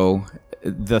 years ago,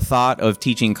 the thought of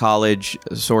teaching college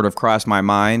sort of crossed my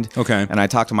mind. Okay. And I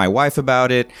talked to my wife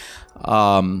about it.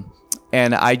 And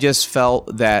I just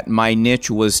felt that my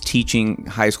niche was teaching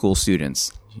high school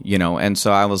students, and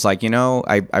so I was like,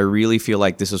 I really feel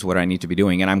like this is what I need to be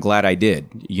doing. And I'm glad I did,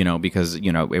 because,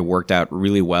 it worked out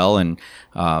really well. And,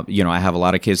 I have a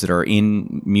lot of kids that are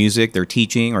in music, they're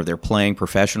teaching or they're playing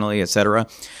professionally, et cetera.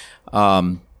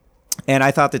 And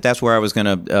I thought that that's where I was going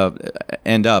to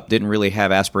end up. Didn't really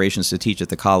have aspirations to teach at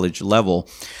the college level.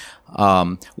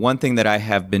 One thing that I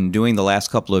have been doing the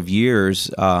last couple of years,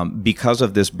 because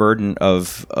of this burden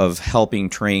of helping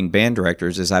train band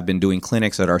directors, is I've been doing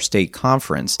clinics at our state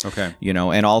conference. Okay.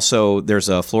 And also there's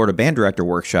a Florida band director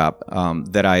workshop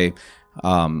that I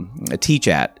teach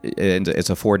at. It's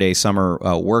a 4-day summer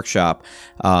workshop.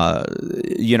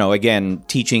 Again,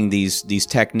 teaching these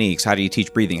techniques. How do you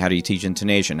teach breathing? How do you teach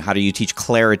intonation? How do you teach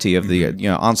clarity of the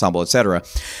ensemble, etc.?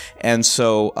 And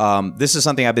so this is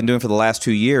something I've been doing for the last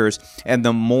 2 years. And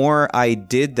the more I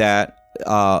did that,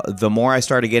 the more I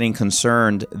started getting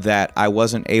concerned that I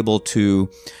wasn't able to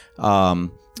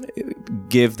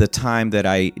give the time that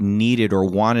I needed or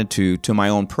wanted to my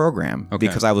own program,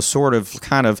 because I was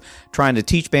kind of trying to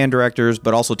teach band directors,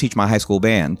 but also teach my high school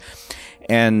band.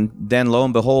 And then lo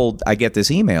and behold, I get this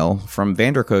email from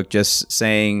VanderCook just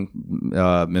saying,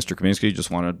 Mr. Kaminsky, just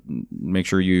want to make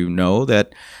sure you know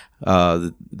that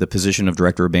the position of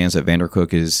director of bands at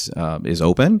VanderCook is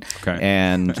open,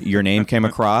 and your name came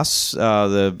across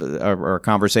our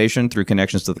conversation through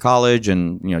connections to the college,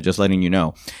 and just letting you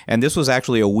know. And this was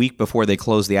actually a week before they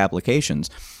closed the applications.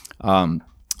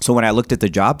 So when I looked at the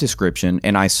job description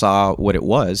and I saw what it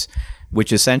was,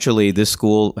 which essentially this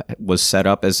school was set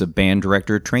up as a band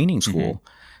director training school.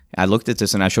 I looked at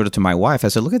this and I showed it to my wife. I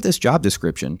said, look at this job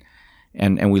description.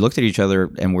 And we looked at each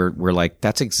other and we're like,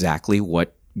 that's exactly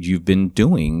what you've been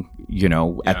doing,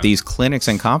 at these clinics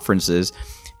and conferences.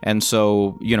 And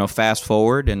so, fast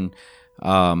forward and,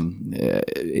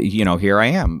 here I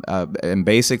am. And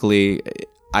basically,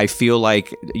 I feel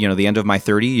like, the end of my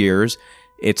 30 years,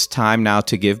 it's time now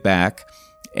to give back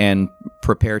and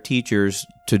prepare teachers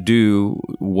to do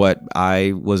what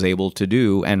I was able to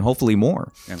do and hopefully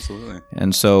more. Absolutely.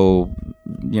 And so,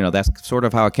 that's sort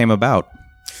of how it came about.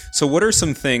 So what are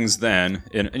some things then,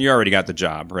 and you already got the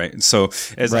job, right? So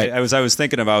as I was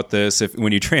thinking about this,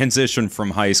 when you transition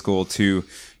from high school to,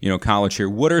 college here,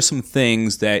 what are some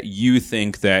things that you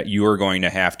think that you're going to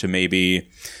have to maybe,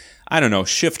 I don't know,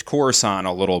 shift course on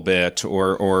a little bit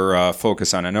or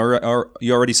focus on? I know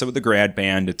you already said with the grad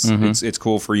band, it's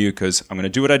cool for you because I'm going to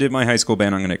do what I did in my high school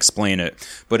band. I'm going to explain it.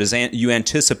 But as you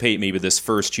anticipate maybe this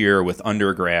first year with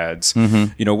undergrads,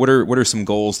 what are some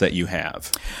goals that you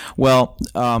have? Well,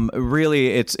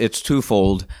 really, it's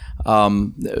twofold.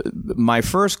 My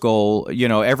first goal,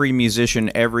 every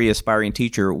musician, every aspiring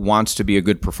teacher wants to be a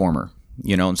good performer.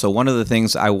 And so one of the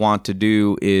things I want to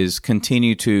do is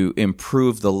continue to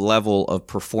improve the level of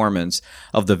performance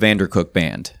of the VanderCook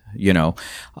band,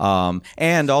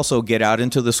 and also get out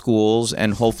into the schools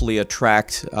and hopefully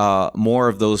attract more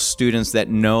of those students that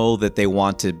know that they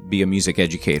want to be a music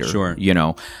educator. Sure.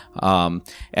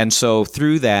 And so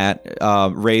through that,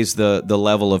 raise the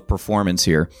level of performance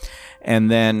here.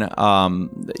 And then,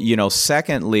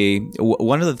 secondly,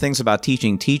 one of the things about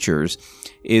teaching teachers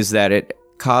is that it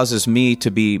causes me to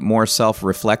be more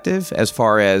self-reflective as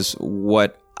far as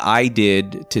what I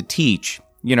did to teach.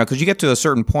 Because you get to a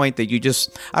certain point that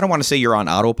I don't want to say you're on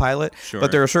autopilot,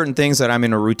 but there are certain things that I'm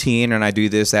in a routine and I do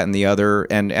this, that, and the other,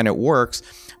 and it works.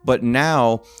 But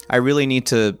now I really need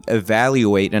to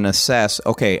evaluate and assess,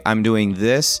 okay, I'm doing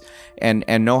this and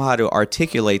know how to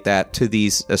articulate that to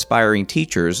these aspiring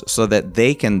teachers so that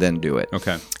they can then do it.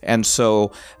 Okay. And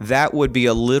so that would be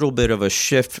a little bit of a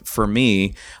shift for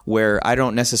me where I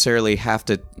don't necessarily have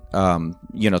to,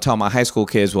 tell my high school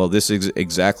kids, well, this is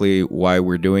exactly why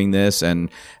we're doing this.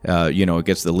 And, it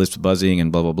gets the lips buzzing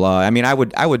and blah, blah, blah. I mean, I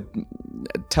would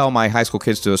tell my high school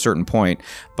kids to a certain point,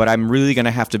 but I'm really going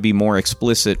to have to be more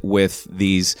explicit with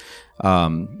these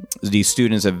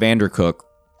students at VanderCook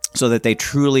so that they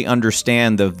truly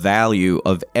understand the value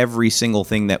of every single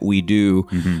thing that we do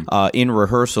in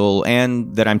rehearsal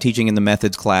and that I'm teaching in the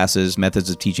methods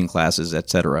of teaching classes,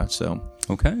 etc. So,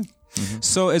 okay.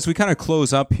 So as we kind of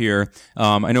close up here,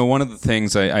 I know one of the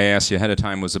things I asked you ahead of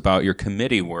time was about your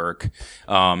committee work.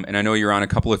 And I know you're on a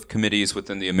couple of committees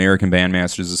within the American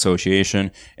Bandmasters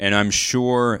Association, and I'm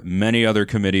sure many other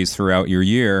committees throughout your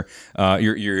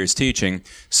years teaching.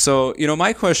 So,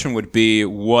 my question would be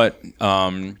what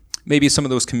maybe some of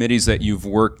those committees that you've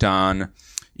worked on,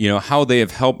 how they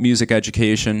have helped music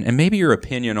education, and maybe your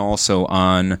opinion also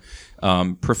on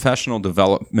professional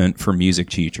development for music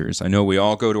teachers. I know we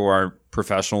all go to our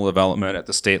professional development at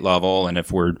the state level, and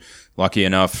if we're lucky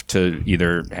enough to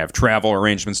either have travel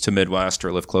arrangements to Midwest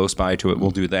or live close by to it, we'll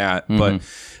do that. But,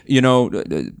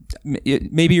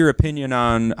 maybe your opinion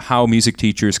on how music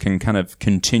teachers can kind of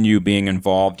continue being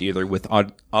involved either with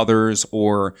others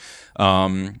or,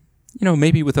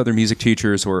 maybe with other music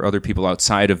teachers or other people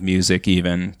outside of music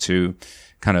even to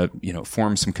kind of,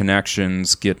 form some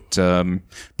connections, get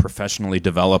professionally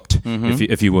developed,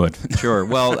 if you would. Sure.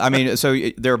 Well, I mean, so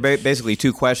there are basically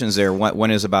two questions there. One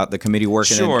is about the committee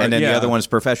work, and then the other one is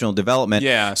professional development.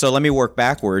 Yeah. So let me work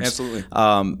backwards. Absolutely.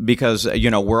 Because,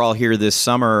 we're all here this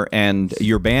summer, and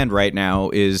your band right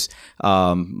now is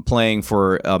playing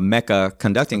for a Mecca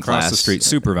conducting class. Across the street,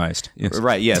 supervised. Yes.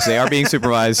 Right, yes, they are being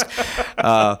supervised.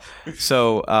 But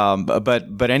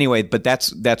anyway,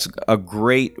 that's a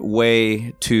great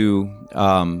way to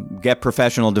get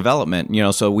professional development.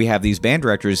 So we have these band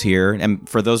directors here, and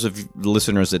for those of the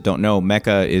listeners that don't know,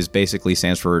 MECA is basically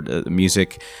stands for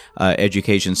Music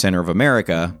Education Center of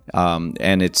America,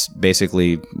 and it's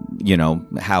basically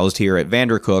housed here at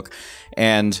VanderCook,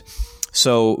 and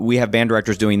so we have band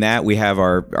directors doing that. We have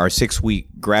our 6-week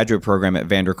graduate program at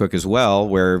VanderCook as well,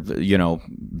 where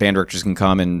band directors can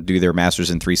come and do their masters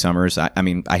in 3 summers. I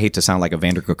mean, I hate to sound like a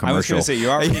VanderCook commercial. I was going to say you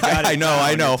already got it.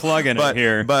 I know. Plugging it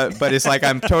here, but it's like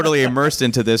I'm totally immersed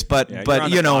into this. But you're on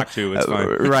the clock too. It's fine.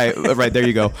 Right. There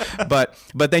you go. But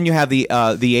then you have the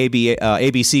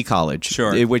ABC College,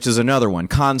 sure, which is another one.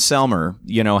 Conn-Selmer,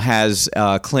 has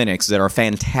clinics that are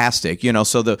fantastic.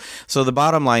 So the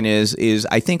bottom line is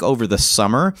I think over the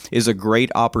summer is a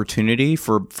great opportunity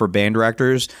for band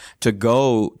directors to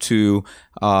go to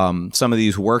some of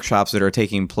these workshops that are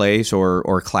taking place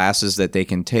or classes that they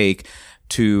can take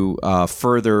to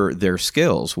further their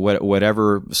skills,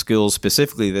 whatever skills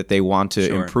specifically that they want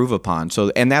to improve upon.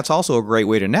 So, and that's also a great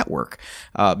way to network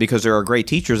because there are great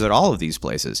teachers at all of these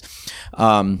places.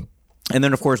 And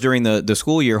then, of course, during the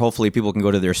school year, hopefully people can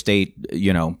go to their state,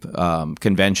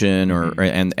 convention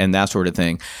and that sort of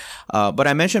thing. But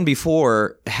I mentioned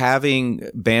before having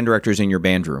band directors in your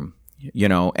band room,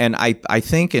 and I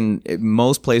think in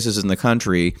most places in the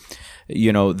country,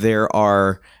 there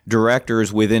are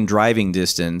directors within driving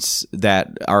distance that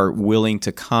are willing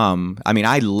to come. I mean,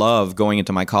 I love going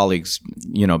into my colleagues',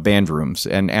 band rooms,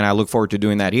 and I look forward to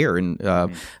doing that here in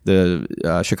the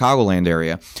Chicagoland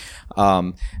area.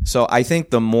 So I think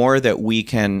the more that we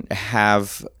can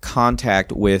have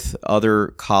contact with other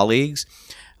colleagues,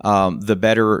 the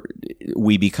better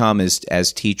we become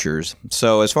as teachers.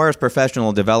 So as far as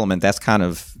professional development, that's kind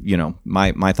of,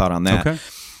 my thought on that. Okay.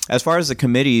 As far as the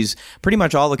committees, pretty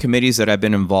much all the committees that I've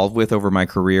been involved with over my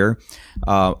career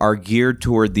are geared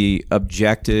toward the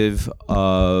objective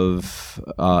of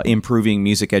improving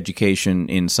music education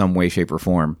in some way, shape, or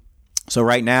form. So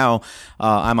right now,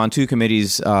 I'm on two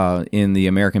committees in the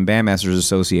American Bandmasters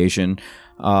Association.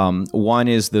 One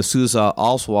is the Sousa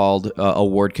Ostwald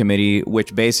Award Committee,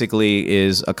 which basically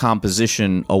is a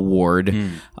composition award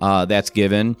that's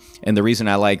given. And the reason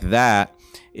I like that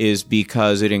is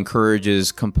because it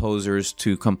encourages composers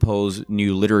to compose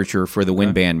new literature for the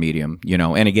wind band medium,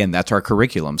 and again, that's our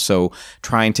curriculum. So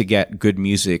trying to get good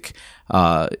music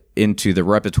into the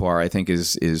repertoire, I think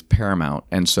is paramount.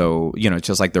 And so,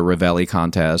 just like the Ravelli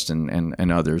contest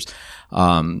and others.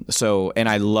 And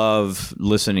I love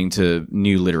listening to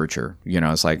new literature.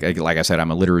 It's like I said,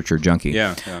 I'm a literature junkie.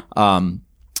 Yeah.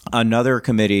 Another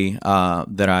committee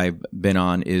that I've been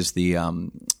on is the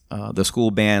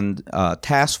School Band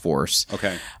Task Force,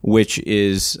 which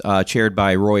is chaired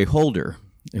by Roy Holder,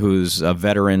 who's a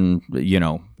veteran.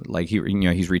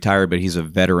 He's retired, but he's a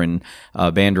veteran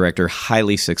band director,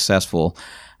 highly successful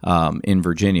in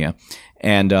Virginia,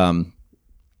 and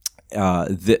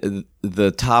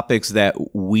the topics that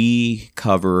we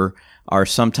cover are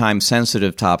sometimes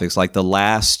sensitive topics, like the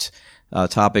last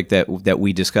topic that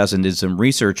we discussed and did some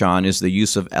research on is the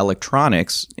use of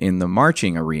electronics in the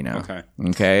marching arena.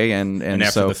 Okay. And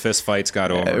after so, the fist fights got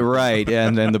over. Right.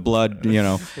 And then the blood,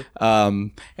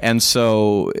 and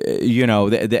so,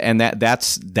 and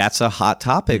that's a hot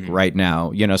topic right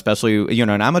now, especially,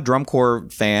 and I'm a drum corps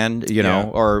fan,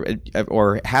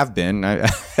 or have been. I'm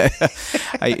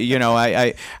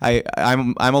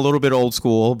a little bit old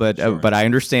school, but I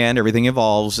understand everything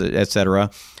evolves, et cetera.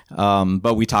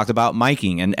 But we talked about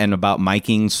miking and about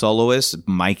miking soloists,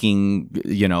 miking,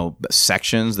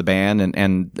 sections, the band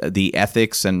and the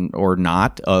ethics or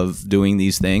not of doing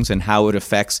these things and how it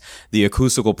affects the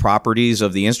acoustical properties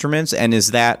of the instruments. And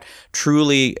is that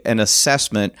truly an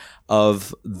assessment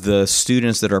of the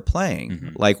students that are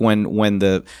playing? Like when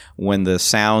the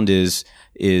sound is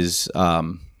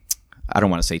I don't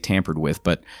want to say tampered with,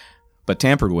 but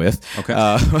tampered with,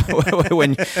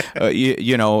 when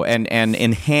and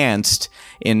enhanced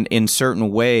in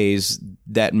certain ways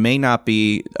that may not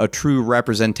be a true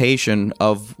representation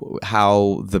of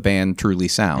how the band truly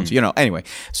sounds. Anyway.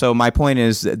 So my point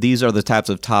is that these are the types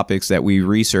of topics that we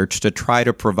research to try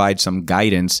to provide some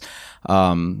guidance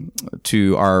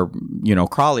to our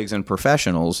colleagues and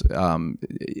professionals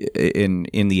in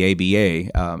the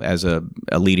ABA as a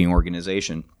leading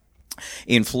organization.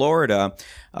 In Florida,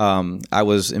 I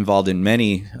was involved in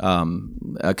many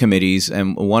committees,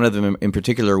 and one of them in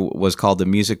particular was called the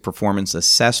Music Performance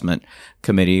Assessment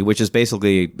Committee, which is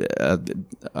basically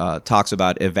talks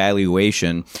about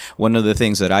evaluation. One of the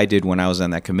things that I did when I was on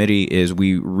that committee is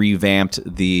we revamped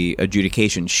the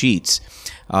adjudication sheets.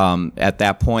 At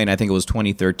that point, I think it was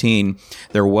 2013,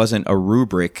 there wasn't a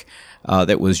rubric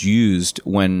that was used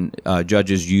when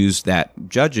judges used that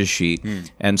judges sheet.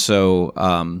 And so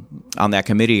on that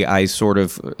committee, I sort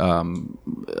of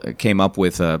came up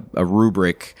with a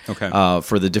rubric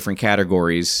for the different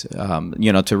categories,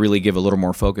 to really give a little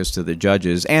more focus to the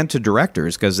judges and to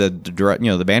directors, because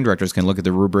the band directors can look at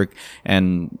the rubric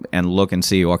and look and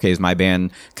see, okay, is my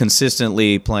band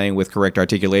consistently playing with correct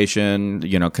articulation,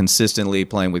 consistently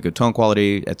playing with good tone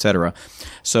quality, et cetera.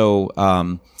 So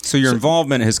your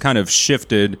involvement has kind of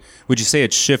shifted. Would you say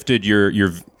it's shifted your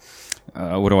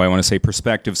what do I want to say,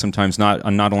 perspective sometimes, not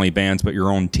on not only bands but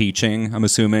your own teaching, I'm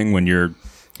assuming, when you're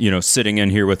sitting in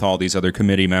here with all these other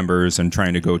committee members and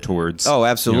trying to go towards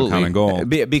absolutely common goal.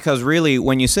 Because really,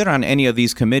 when you sit on any of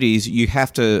these committees, you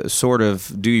have to sort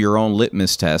of do your own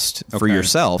litmus test for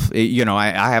yourself.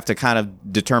 I have to kind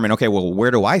of determine, okay, well,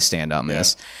 where do I stand on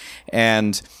this?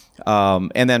 And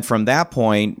then from that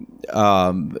point,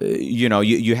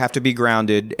 you have to be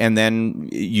grounded, and then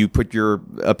you put your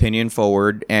opinion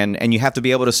forward, and you have to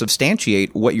be able to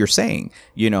substantiate what you're saying.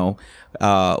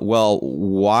 Well,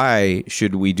 why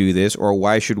should we do this, or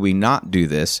why should we not do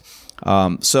this?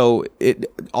 So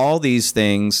all these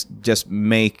things just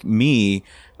make me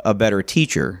a better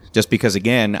teacher, just because,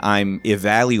 again, I'm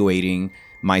evaluating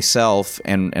myself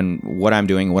and what I'm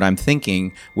doing, what I'm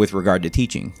thinking with regard to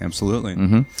teaching. Absolutely.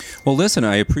 Mm-hmm. Well, listen,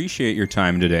 I appreciate your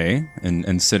time today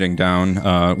and sitting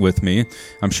down with me.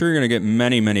 I'm sure you're going to get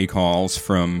many, many calls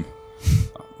from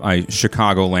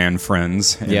Chicagoland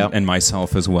friends and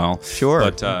myself as well. Sure.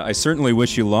 But I certainly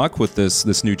wish you luck with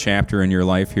this new chapter in your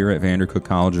life here at VanderCook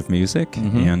College of Music.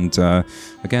 Mm-hmm. And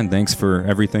again, thanks for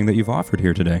everything that you've offered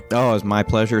here today. Oh, it's my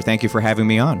pleasure. Thank you for having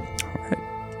me on.